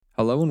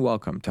Hello and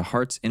welcome to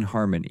Hearts in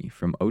Harmony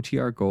from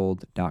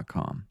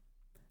OTRGold.com.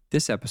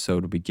 This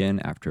episode will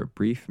begin after a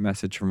brief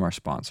message from our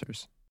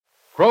sponsors.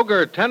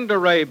 Kroger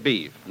Tenderay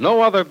Beef,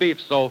 no other beef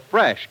so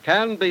fresh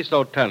can be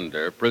so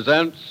tender,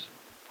 presents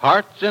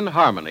Hearts in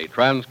Harmony,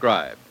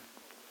 transcribed.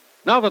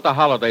 Now that the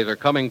holidays are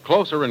coming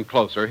closer and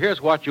closer,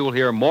 here's what you'll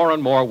hear more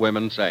and more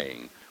women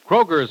saying.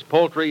 Kroger's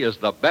poultry is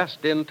the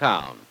best in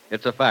town.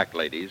 It's a fact,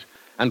 ladies.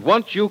 And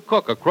once you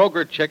cook a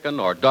Kroger chicken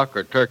or duck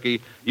or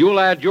turkey, you'll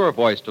add your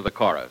voice to the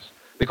chorus.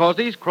 Because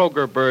these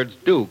Kroger birds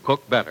do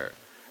cook better.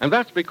 And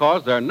that's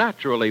because they're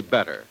naturally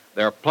better.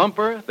 They're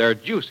plumper, they're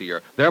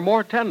juicier, they're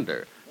more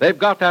tender. They've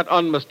got that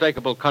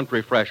unmistakable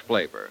country fresh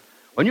flavor.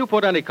 When you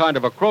put any kind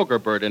of a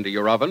Kroger bird into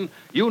your oven,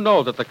 you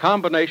know that the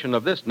combination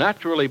of this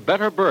naturally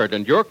better bird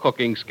and your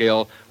cooking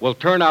skill will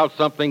turn out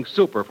something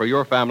super for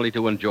your family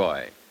to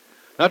enjoy.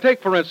 Now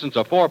take, for instance,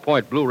 a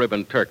 4-point blue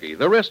ribbon turkey,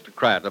 the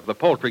aristocrat of the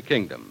poultry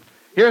kingdom.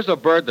 Here's a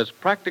bird that's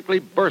practically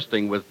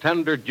bursting with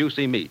tender,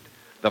 juicy meat.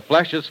 The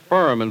flesh is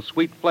firm and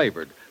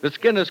sweet-flavored. The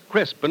skin is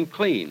crisp and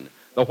clean.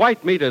 The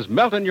white meat is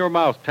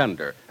melt-in-your-mouth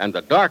tender, and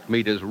the dark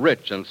meat is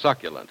rich and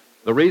succulent.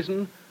 The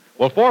reason?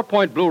 Well,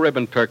 4-point blue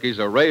ribbon turkeys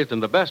are raised in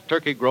the best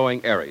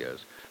turkey-growing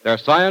areas. They're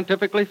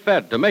scientifically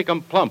fed to make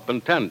them plump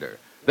and tender.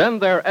 Then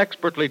they're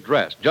expertly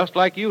dressed, just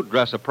like you'd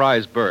dress a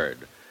prize bird.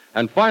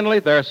 And finally,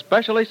 they're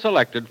specially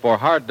selected for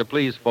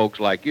hard-to-please folks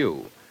like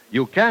you.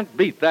 You can't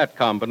beat that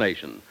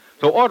combination.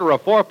 So order a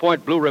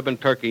 4-point blue ribbon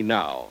turkey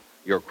now.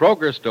 Your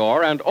Kroger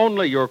store and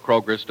only your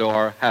Kroger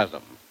store has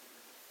them.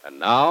 And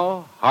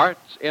now,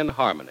 Hearts in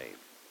Harmony.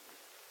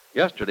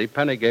 Yesterday,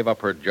 Penny gave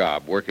up her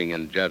job working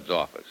in Jed's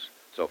office.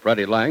 So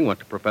Freddie Lang went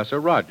to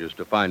Professor Rogers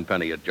to find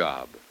Penny a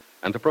job.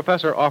 And the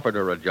professor offered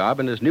her a job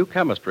in his new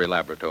chemistry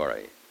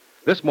laboratory.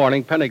 This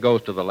morning, Penny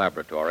goes to the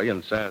laboratory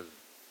and says,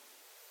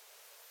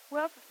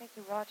 "Well,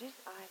 Professor Rogers,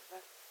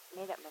 I've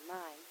made up my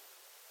mind.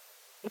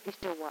 If you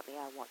still want me,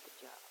 I want the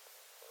job."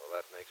 Well,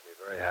 that makes me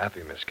very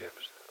happy, Miss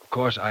Gibbs. Of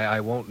course, I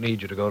won't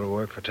need you to go to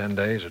work for 10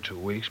 days or 2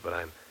 weeks, but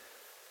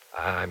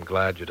I'm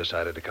glad you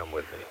decided to come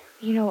with me.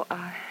 You know,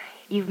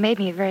 you've made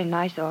me a very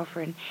nice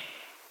offer, and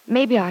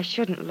maybe I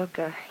shouldn't look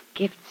a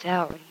gift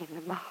salary in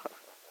the mouth.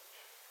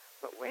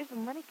 But where's the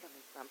money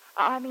coming from?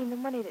 I mean, the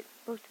money that's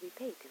supposed to be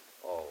paid to me.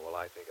 Oh, well,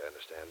 I think I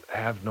understand.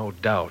 Have no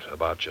doubt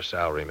about your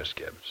salary, Miss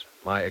Gibbs.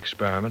 My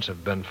experiments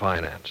have been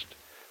financed.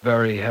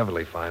 Very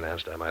heavily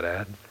financed, I might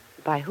add.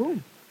 By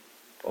whom?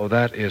 Oh,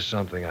 that is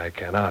something I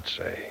cannot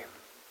say.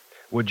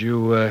 Would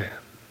you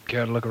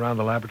care to look around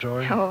the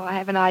laboratory? Oh, I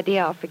have an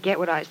idea I'll forget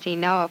what I see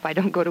now if I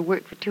don't go to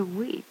work for 2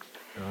 weeks.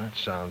 Oh, that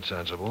sounds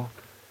sensible.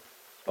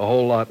 A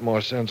whole lot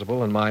more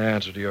sensible than my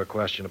answer to your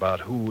question about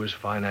who is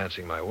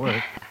financing my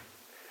work.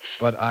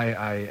 But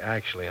I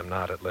actually am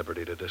not at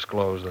liberty to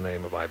disclose the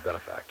name of my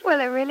benefactor.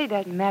 Well, it really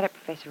doesn't matter,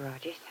 Professor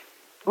Rogers.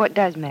 What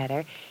does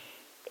matter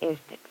is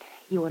that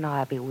you and I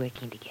will be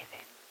working together.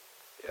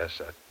 Yes,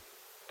 that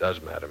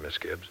does matter, Miss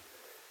Gibbs.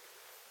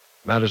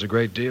 Matters a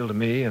great deal to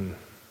me, and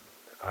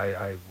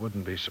I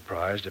wouldn't be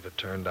surprised if it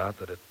turned out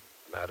that it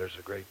matters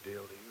a great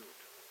deal to you.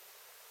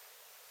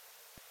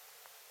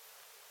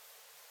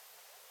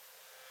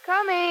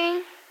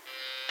 Coming.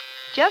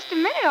 Just a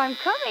minute, I'm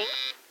coming.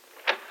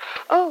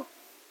 Oh.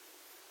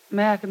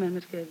 May I come in,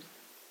 Miss Gibbs?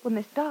 Well,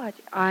 Miss Dodge.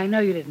 I know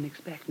you didn't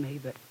expect me,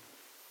 but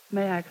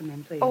may I come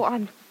in, please? Oh,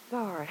 I'm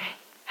sorry.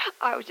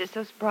 I was just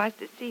so surprised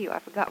to see you. I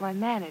forgot my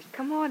manners.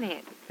 Come on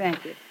in.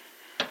 Thank you.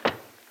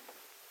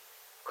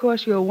 Of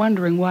course, you're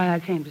wondering why I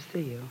came to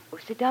see you. Oh,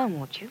 sit down,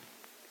 won't you?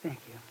 Thank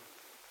you.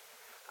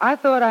 I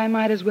thought I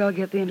might as well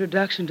get the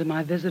introduction to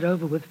my visit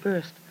over with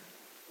first.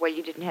 Well,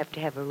 you didn't have to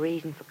have a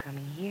reason for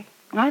coming here.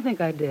 I think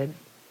I did.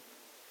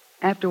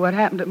 After what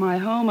happened at my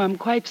home, I'm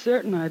quite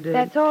certain I did.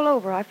 That's all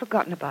over. I've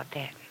forgotten about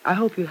that. I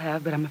hope you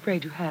have, but I'm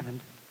afraid you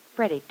haven't.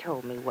 Freddie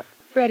told me what...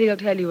 Freddie will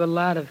tell you a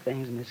lot of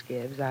things, Miss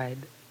Gibbs.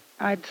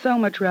 I'd so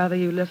much rather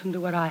you listen to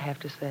what I have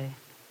to say.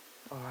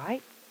 All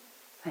right.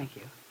 Thank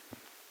you.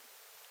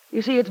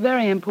 You see, it's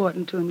very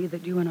important to me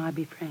that you and I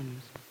be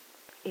friends.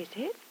 Is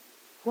it?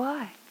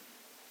 Why?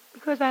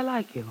 Because I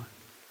like you.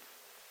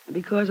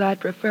 Because I'd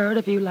prefer it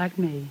if you liked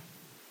me.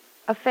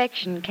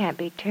 Affection can't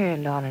be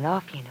turned on and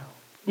off, you know.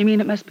 You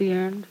mean it must be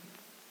earned?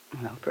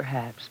 Well,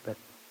 perhaps, but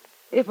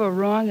if a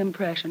wrong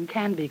impression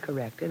can be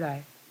corrected,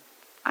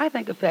 I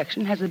think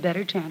affection has a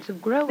better chance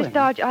of growing. Miss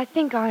Dodge, I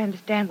think I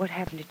understand what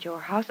happened at your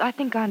house. I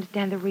think I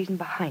understand the reason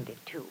behind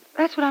it, too.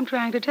 That's what I'm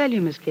trying to tell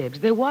you, Miss Gibbs.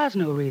 There was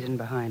no reason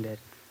behind it.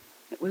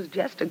 It was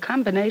just a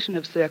combination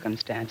of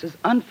circumstances,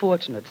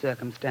 unfortunate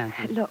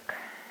circumstances. Look,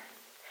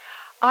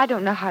 I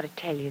don't know how to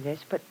tell you this,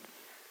 but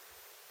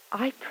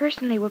I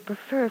personally would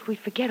prefer if we'd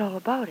forget all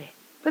about it.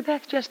 But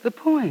that's just the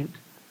point.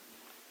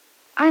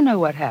 I know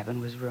what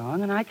happened was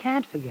wrong, and I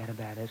can't forget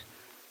about it.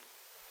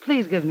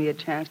 Please give me a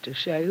chance to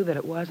show you that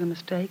it was a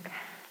mistake,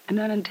 an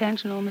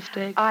unintentional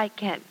mistake. I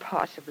can't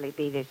possibly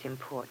be this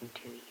important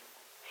to you.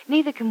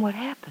 Neither can what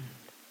happened.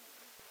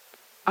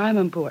 I'm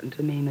important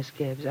to me, Miss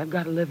Gibbs. I've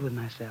got to live with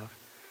myself.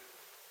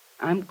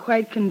 I'm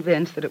quite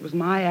convinced that it was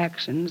my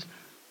actions,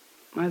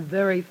 my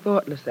very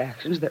thoughtless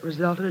actions, that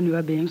resulted in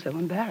your being so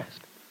embarrassed.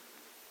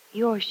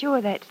 You're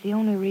sure that's the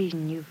only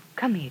reason you've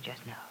come here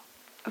just now?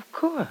 Of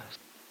course.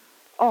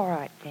 All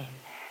right, then.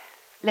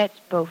 Let's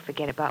both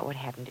forget about what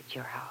happened at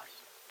your house.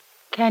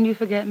 Can you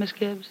forget, Miss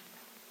Gibbs?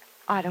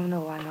 I don't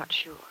know. I'm not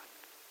sure.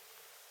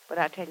 But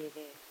I'll tell you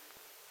this.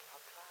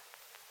 I'll try.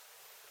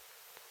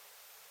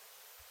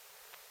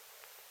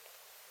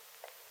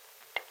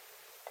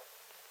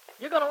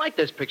 You're going to like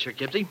this picture,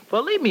 Gibbsy.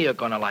 Believe me, you're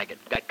going to like it.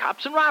 Got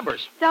cops and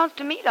robbers. Sounds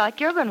to me like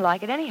you're going to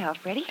like it anyhow,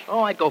 Freddie.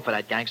 Oh, I go for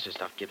that gangster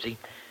stuff, Gibbsy.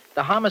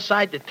 The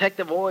homicide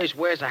detective always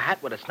wears a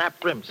hat with a snap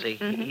brim, see?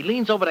 He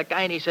leans over the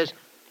guy and he says,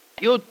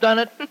 "You done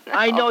it.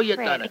 I know you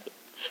done it."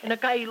 And the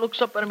guy, he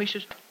looks up at him, he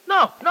says,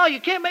 No,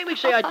 you can't make me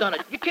say I done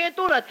it. You can't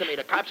do that to me.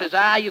 The cop says,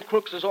 you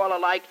crooks is all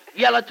alike.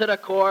 Yell it to the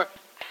core.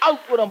 Out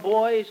with them,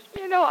 boys.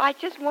 You know, I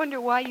just wonder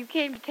why you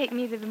came to take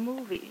me to the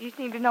movies. You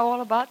seem to know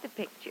all about the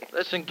picture.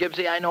 Listen,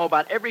 Gibbsy, I know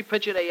about every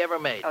picture they ever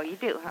made. Oh, you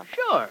do, huh?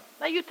 Sure.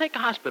 Now, you take a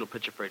hospital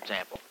picture, for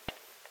example.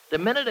 The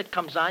minute it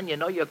comes on, you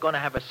know you're going to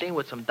have a scene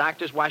with some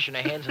doctors washing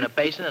their hands in a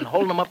basin and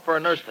holding them up for a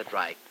nurse to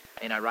dry.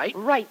 Ain't I right?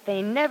 Right.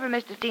 They never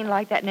missed a scene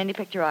like that in any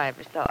picture I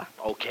ever saw.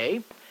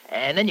 Okay.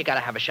 And then you got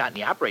to have a shot in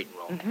the operating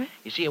room. Mm-hmm.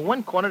 You see, in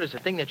one corner, there's a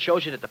thing that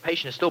shows you that the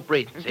patient is still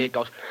breathing. See, it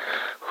goes...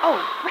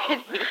 Oh,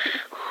 Freddie.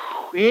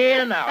 In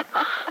and out.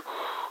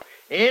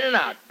 In and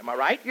out. Am I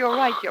right? You're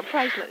right. You're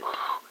priceless.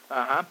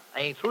 Uh-huh. I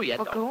ain't through yet,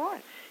 Well, though. go on.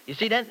 You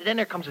see, then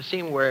there comes a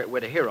scene where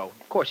the hero,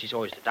 of course, he's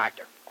always the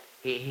doctor.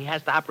 He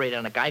has to operate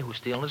on a guy who's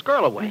stealing his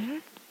girl away. Mm-hmm.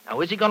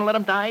 Now, is he going to let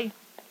him die?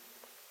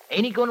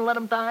 Ain't he going to let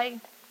him die?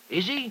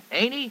 Is he?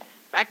 Ain't he?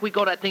 Back we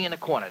go that thing in the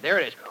corner. There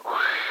it is.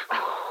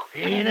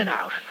 In and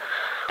out.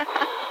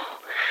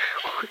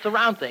 It's a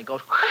round thing.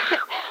 Goes...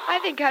 I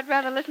think I'd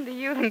rather listen to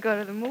you than go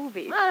to the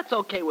movies. That's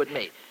okay with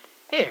me.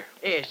 Here,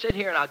 sit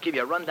here and I'll give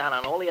you a rundown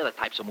on all the other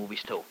types of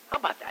movies, too. How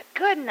about that?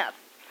 Good enough.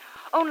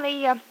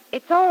 Only,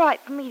 it's all right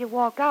for me to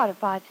walk out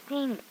if I've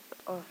seen,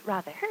 or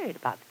rather heard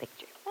about the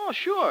picture. Oh,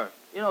 sure.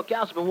 You know,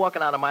 gals have been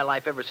walking out of my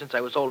life ever since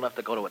I was old enough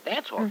to go to a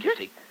dance hall, you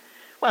see.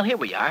 Well, here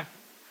we are.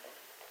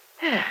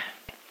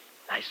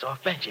 Nice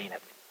soft bench, ain't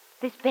it?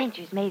 This bench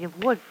is made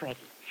of wood, Freddie.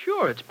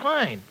 Sure, it's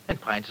pine. And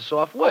pine's a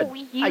soft wood. Oh,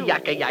 you.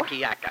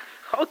 Yaka.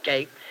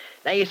 Okay.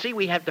 Now, you see,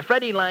 we have the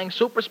Freddie Lang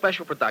Super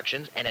Special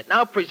Productions, and it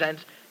now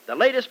presents the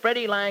latest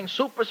Freddie Lang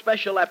Super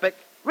Special Epic.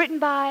 Written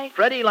by...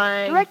 Freddie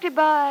Lang. Directed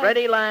by...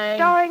 Freddie Lang.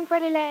 Starring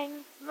Freddie Lang.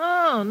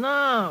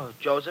 No.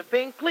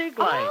 Josephine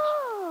Kliegleitz.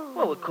 Oh.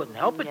 Well, we couldn't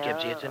help it,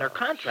 Gibbsy. It's in her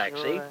contract,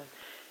 see? Sure.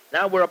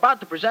 Now, we're about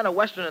to present a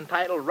Western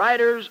entitled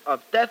Riders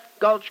of Death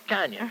Gulch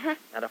Canyon.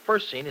 Now, the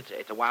first scene, it's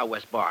a Wild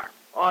West bar.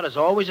 Oh, there's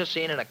always a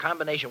scene in a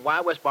combination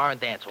Wild West bar and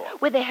dance hall.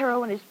 With a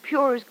heroine as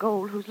pure as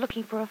gold who's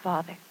looking for a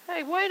father.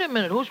 Hey, wait a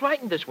minute. Who's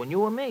writing this one,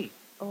 you or me?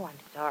 Oh, I'm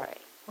sorry.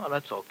 Oh,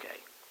 that's okay.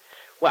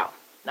 Well,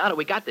 now that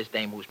we got this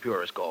dame who's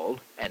pure as gold,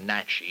 and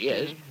that she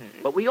is,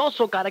 but we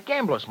also got a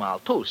gambler's smile,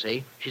 too,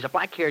 see? She's a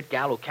black-haired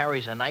gal who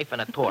carries a knife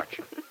and a torch.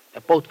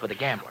 Both for the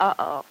gambler.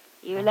 Uh-oh.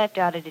 You left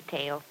out a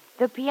detail.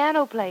 The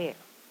piano player.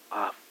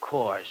 Of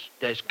course.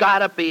 There's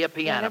gotta be a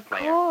piano Of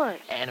player. course.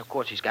 And, of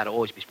course, he's got to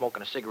always be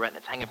smoking a cigarette and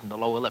it's hanging from the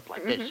lower lip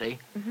like this, see?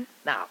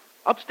 Now,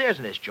 upstairs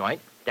in this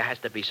joint, there has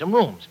to be some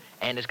rooms,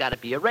 and there's got to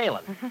be a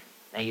railing.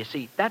 Now, you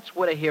see, that's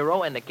where the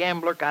hero and the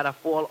gambler got to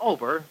fall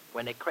over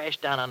when they crash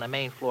down on the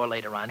main floor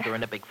later on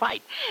during the big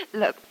fight.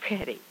 Look,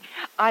 Freddie,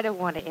 I don't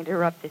want to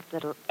interrupt this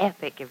little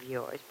epic of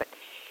yours, but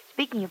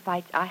speaking of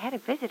fights, I had a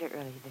visitor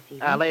earlier this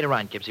evening. Later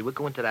on, Gibbsy. We'll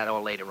go into that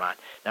all later on.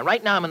 Now,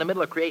 right now, I'm in the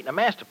middle of creating a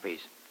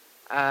masterpiece.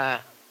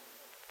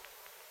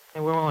 Hey,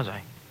 where was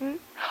I?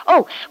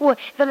 Oh, well,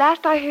 the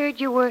last I heard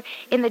you were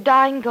in the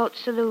Dying Goat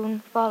Saloon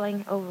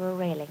falling over a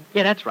railing.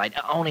 Yeah, that's right.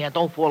 Only I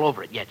don't fall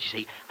over it yet, you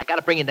see. I got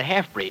to bring in the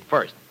half-breed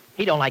first.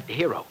 He don't like the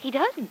hero. He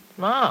doesn't.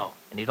 No.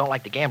 And he don't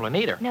like the gambler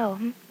neither. No.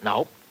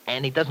 No.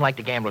 And he doesn't like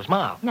the gambler's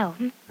mom. No.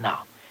 No.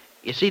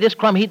 You see, this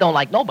crumb, he don't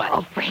like nobody.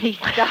 Oh, Freddie,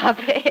 stop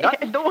it.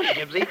 Nothing doing,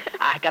 Gibbsy.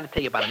 I got to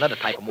tell you about another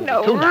type of movie,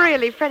 No, too, now.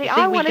 really, Freddie, You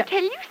see, I we want to got-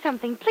 tell you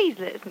something. Please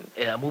listen.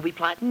 A movie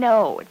plot?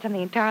 No, it's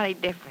something entirely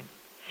different.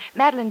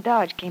 Madeline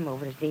Dodge came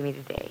over to see me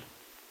today.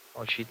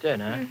 Oh, she did,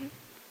 huh?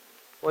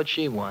 What'd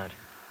she want?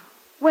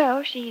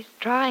 Well, she's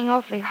trying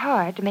awfully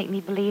hard to make me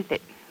believe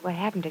that what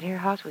happened at her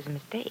house was a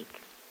mistake.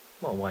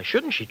 Well, why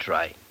shouldn't she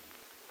try?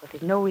 But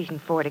there's no reason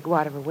for her to go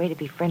out of her way to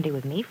be friendly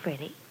with me,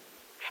 Freddie.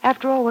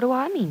 After all, what do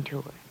I mean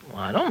to her? Well,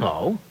 I don't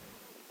know.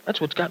 That's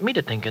what's got me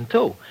to thinking,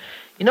 too.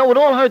 You know, with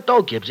all her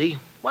dough, Gibbsy,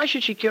 why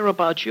should she care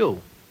about you?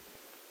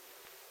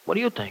 What do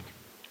you think?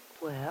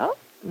 Well,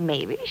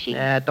 maybe she...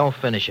 Don't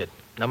finish it.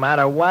 No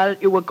matter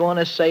what you were going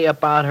to say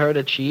about her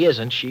that she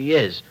isn't, she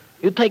is.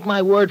 You take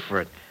my word for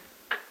it.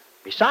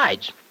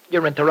 Besides,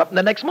 you're interrupting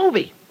the next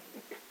movie.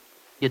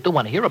 You do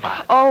want to hear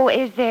about it. Oh,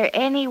 is there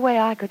any way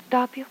I could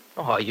stop you?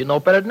 Oh, you know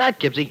better than that,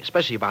 Gibbsy.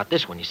 Especially about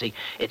this one, you see.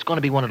 It's going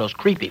to be one of those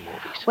creepy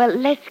movies. Well,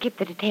 let's skip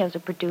the details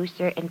of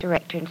producer and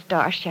director and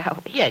star,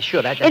 shall we? Yeah,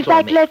 sure, that's In all I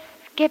fact, mean. let's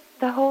skip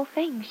the whole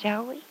thing,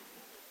 shall we?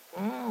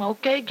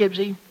 Okay,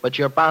 Gibbsy. But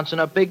you're bouncing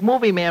a big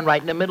movie man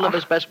right in the middle of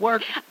his best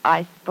work.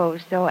 I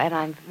suppose so, and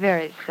I'm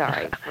very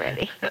sorry,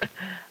 Freddie.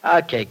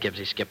 Okay,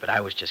 Gibbsy, skip it.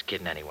 I was just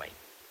kidding anyway.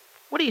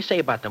 What do you say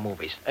about the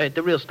movies?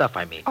 The real stuff,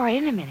 I mean. All right,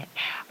 in a minute.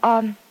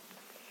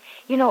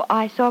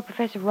 I saw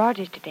Professor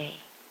Rogers today.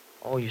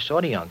 Oh, you saw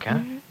the young, huh?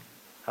 Mm-hmm.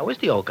 How is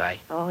the old guy?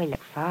 Oh, he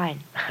looked fine.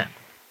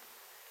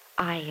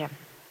 I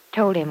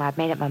told him I'd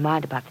made up my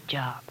mind about the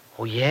job.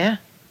 Oh, yeah?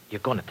 You're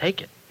going to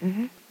take it?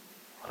 Mm-hmm.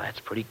 Well, that's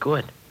pretty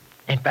good.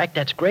 In fact,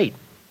 that's great.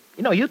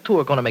 You know, you two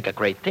are going to make a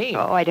great team.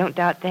 Oh, I don't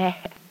doubt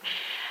that.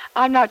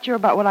 I'm not sure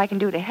about what I can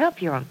do to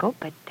help your uncle,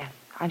 but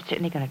I'm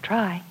certainly going to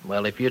try.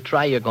 Well, if you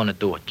try, you're going to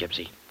do it,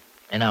 Gibbsy.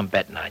 And I'm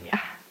betting on you.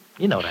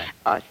 You know that.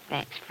 Oh,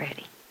 thanks,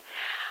 Freddie.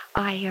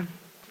 I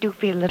do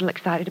feel a little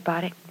excited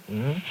about it.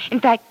 Mm-hmm. In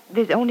fact,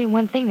 there's only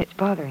one thing that's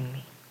bothering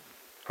me.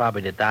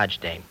 Probably the Dodge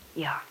dame.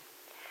 Yeah.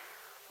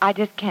 I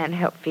just can't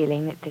help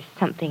feeling that there's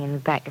something in the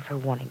back of her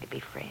wanting to be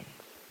friends.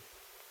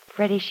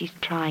 Freddie, she's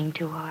trying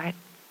too hard.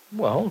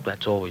 Well,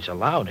 that's always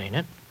allowed, ain't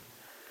it?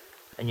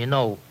 And you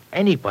know,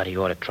 anybody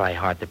ought to try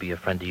hard to be a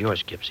friend of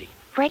yours, Gibbsy.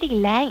 Freddie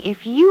Lang,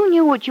 if you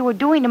knew what you were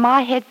doing to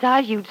my head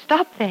size, you'd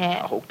stop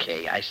that.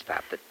 Okay, I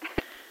stopped it.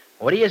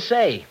 What do you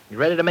say? You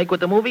ready to make with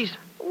the movies?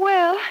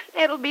 Well,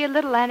 it'll be a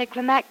little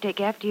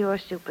anticlimactic after your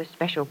super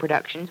special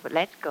productions, but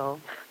let's go.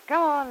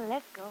 Come on,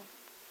 let's go.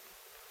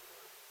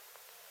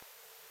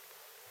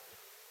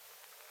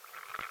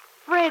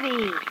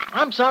 Freddie.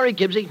 I'm sorry,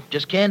 Gibbsy.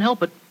 Just can't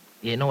help it.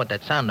 You know what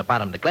that sound in the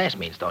bottom of the glass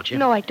means, don't you?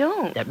 No, I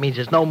don't. That means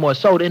there's no more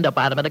soda in the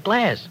bottom of the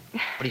glass.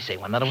 What do you say,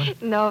 want another one?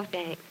 No,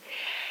 thanks.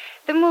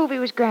 The movie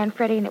was grand,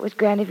 Freddie, and it was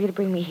grand of you to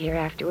bring me here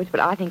afterwards, but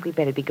I think we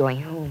better be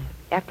going home.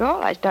 After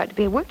all, I start to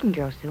be a working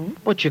girl soon.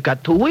 But you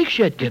got 2 weeks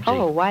yet, Gibbsy.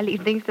 Oh, why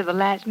leave things to the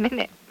last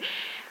minute?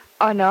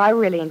 Oh, no, I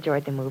really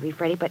enjoyed the movie,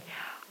 Freddie, but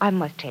I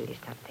must tell you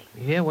something.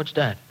 Yeah, what's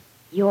that?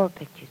 Your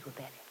pictures were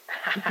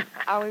better.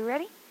 Are we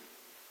ready?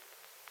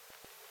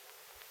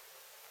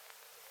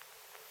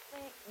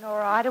 Thanks,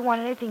 Nora. I don't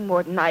want anything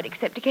more tonight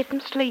except to get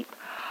some sleep.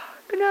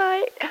 Good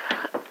night.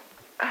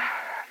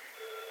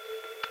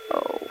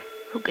 Oh,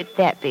 who could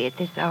that be at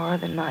this hour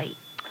of the night?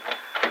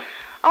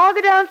 I'll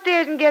go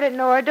downstairs and get it,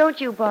 Nora. Don't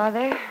you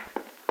bother.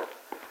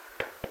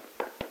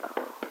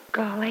 Oh,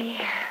 golly.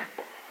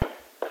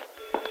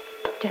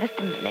 Just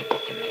a minute.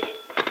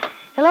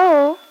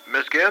 Hello?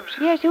 Miss Gibbs?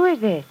 Yes, who is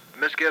this?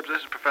 Miss Gibbs, this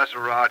is Professor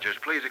Rogers.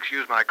 Please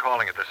excuse my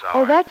calling at this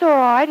hour. Oh, that's all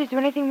right. Is there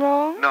anything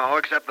wrong? No,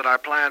 except that our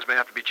plans may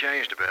have to be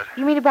changed a bit.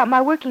 You mean about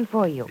my working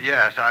for you?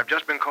 Yes, I've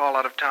just been called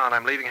out of town.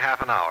 I'm leaving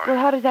half an hour. Well,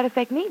 how does that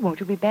affect me? Won't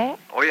you be back?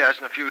 Oh, yes,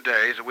 in a few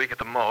days, a week at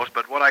the most.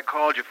 But what I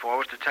called you for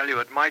was to tell you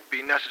it might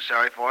be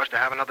necessary for us to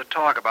have another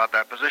talk about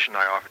that position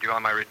I offered you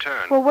on my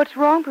return. Well, what's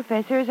wrong,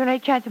 Professor? Is there any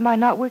chance of my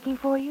not working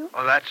for you?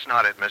 Oh, that's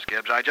not it, Miss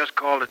Gibbs. I just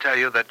called to tell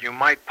you that you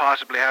might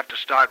possibly have to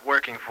start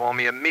working for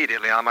me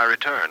immediately on my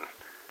return.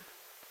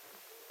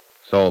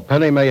 So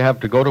Penny may have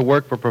to go to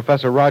work for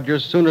Professor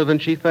Rogers sooner than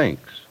she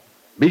thinks.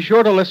 Be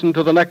sure to listen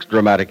to the next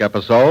dramatic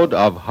episode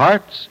of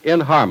Hearts in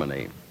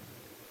Harmony.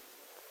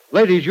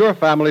 Ladies, your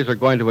families are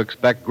going to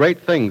expect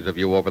great things of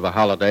you over the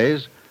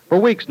holidays. For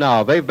weeks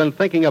now, they've been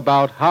thinking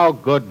about how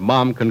good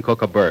Mom can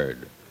cook a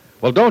bird.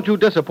 Well, don't you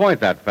disappoint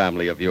that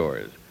family of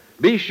yours.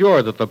 Be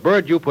sure that the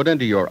bird you put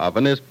into your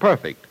oven is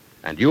perfect,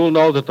 and you'll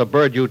know that the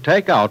bird you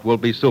take out will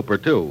be super,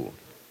 too.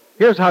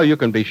 Here's how you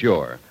can be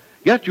sure.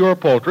 Get your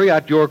poultry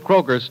at your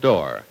Kroger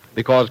store,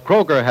 because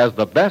Kroger has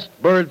the best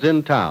birds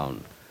in town.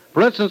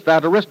 For instance,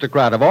 that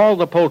aristocrat of all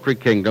the poultry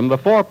kingdom, the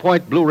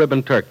 4-point blue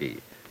ribbon turkey.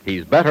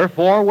 He's better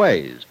 4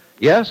 ways.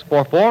 Yes,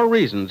 for 4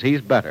 reasons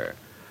he's better.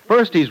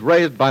 First, he's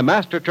raised by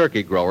master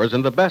turkey growers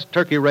in the best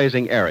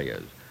turkey-raising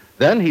areas.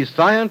 Then he's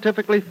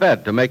scientifically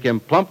fed to make him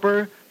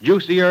plumper,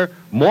 juicier,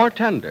 more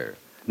tender.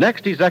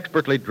 Next, he's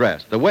expertly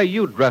dressed, the way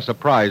you'd dress a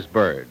prize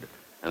bird.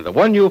 And the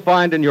one you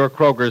find in your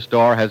Kroger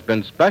store has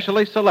been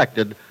specially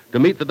selected to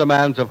meet the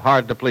demands of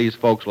hard-to-please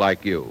folks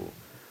like you.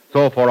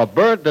 So for a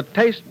bird that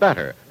tastes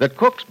better, that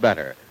cooks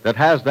better, that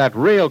has that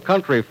real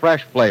country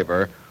fresh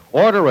flavor,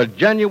 order a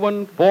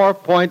genuine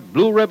 4-point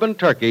blue ribbon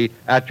turkey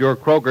at your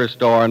Kroger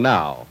store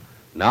now.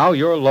 Now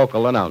your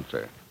local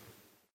announcer.